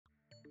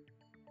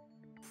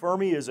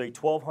Fermi is a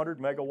 1,200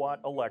 megawatt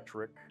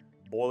electric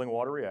boiling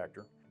water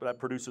reactor that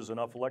produces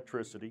enough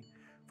electricity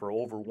for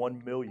over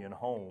 1 million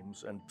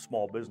homes and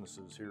small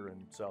businesses here in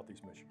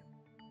Southeast Michigan.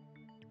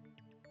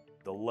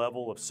 The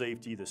level of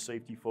safety, the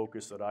safety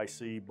focus that I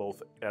see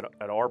both at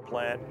our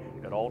plant,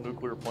 at all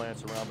nuclear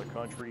plants around the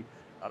country,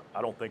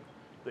 I don't think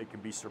they can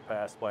be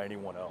surpassed by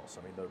anyone else.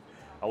 I mean,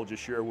 I will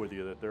just share with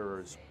you that there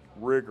is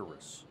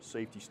rigorous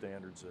safety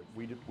standards that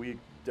we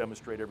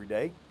demonstrate every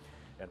day,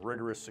 and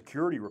rigorous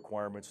security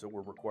requirements that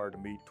we're required to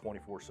meet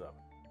 24/7.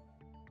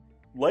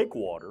 Lake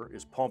water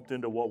is pumped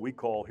into what we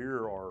call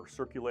here our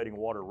circulating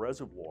water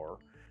reservoir.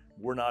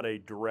 We're not a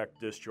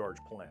direct discharge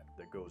plant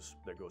that goes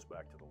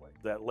back to the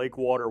lake. That lake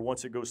water,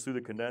 once it goes through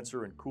the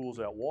condenser and cools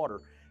that water,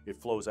 it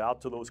flows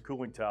out to those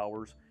cooling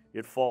towers.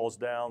 It falls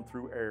down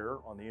through air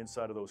on the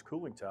inside of those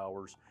cooling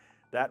towers.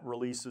 That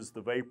releases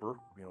the vapor.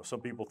 You know,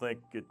 some people think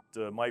it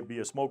might be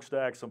a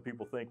smokestack. Some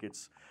people think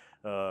it's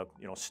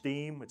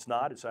steam. It's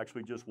not. It's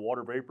actually just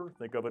water vapor.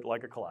 Think of it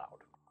like a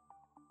cloud.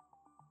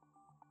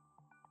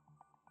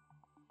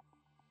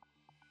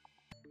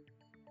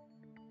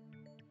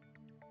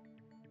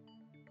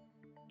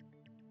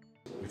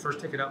 We first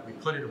take it out, we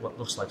put it in what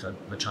looks like a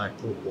giant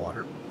pool of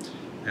water.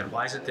 And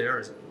why is it there?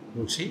 Is it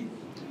moves heat,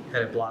 and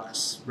it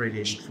blocks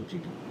radiation from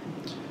people.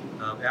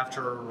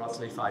 After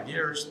roughly 5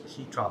 years, the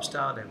heat drops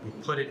down, and we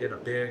put it in a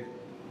big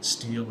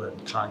steel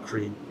and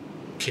concrete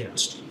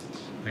canister.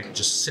 And it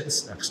just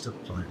sits next to the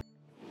plant.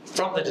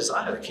 From the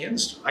design of the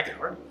canister, I can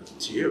argue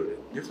to you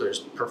that nuclear is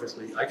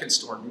perfectly, I can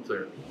store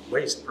nuclear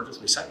waste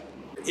perfectly safe.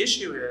 The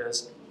issue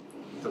is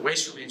the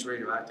waste remains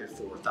radioactive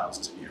for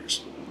thousands of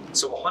years.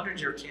 So a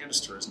 100-year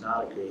canister is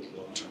not a good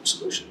long-term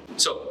solution.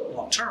 So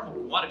long-term, what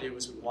we want to do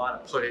is we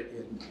want to put it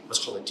in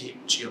what's called a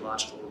deep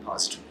geological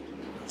repository,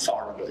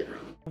 far under the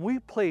ground. We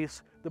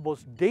place the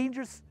most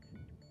dangerous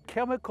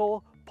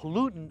chemical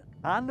pollutant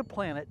on the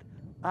planet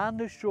on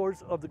the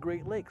shores of the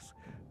Great Lakes.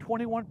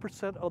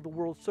 21% of the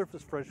world's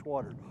surface fresh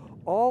water,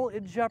 all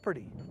in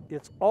jeopardy.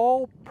 It's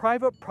all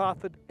private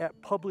profit at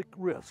public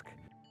risk.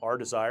 Our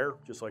desire,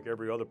 just like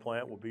every other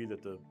plant, will be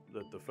that the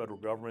federal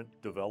government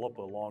develop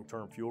a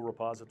long-term fuel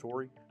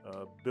repository,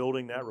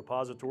 building that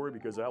repository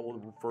because that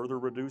will further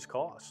reduce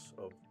costs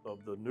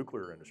of the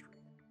nuclear industry.